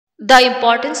The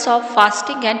importance of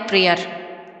fasting and prayer.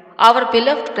 Our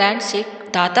beloved Grand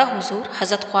Sheikh Dada Huzur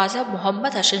Hazrat Khawaja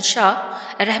Muhammad Hasan Shah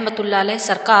Rahmatullah Alayhi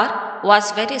Sarkar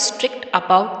was very strict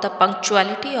about the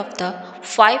punctuality of the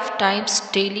 5 times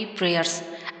daily prayers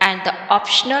and the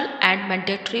optional and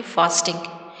mandatory fasting.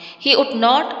 He would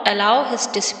not allow his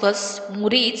disciples,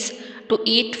 murids, to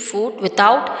eat food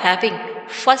without having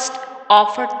first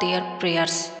offered their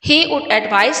prayers. He would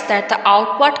advise that the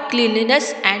outward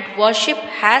cleanliness and worship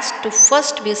has to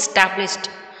first be established.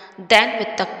 Then,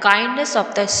 with the kindness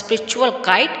of the spiritual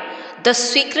guide, the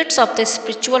secrets of the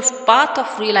spiritual path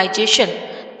of realization,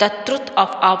 the truth of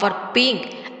our being,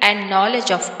 and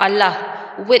knowledge of Allah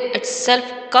will itself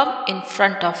come in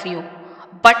front of you.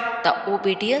 But the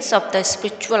obedience of the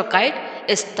spiritual guide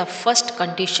is the first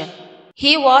condition.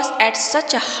 He was at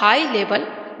such a high level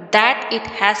that it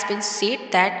has been said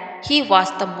that he was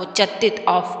the mujaddid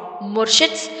of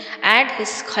murshids, and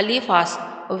his khalifas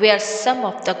were some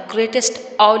of the greatest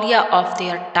awliya of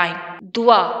their time.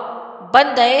 दुआ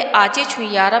बंदे आजिज हुई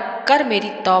यारब कर मेरी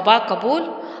तौबा कबूल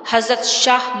हज़रत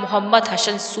शाह मोहम्मद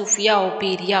हसन सूफिया ओ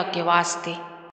पीरिया के वास्ते।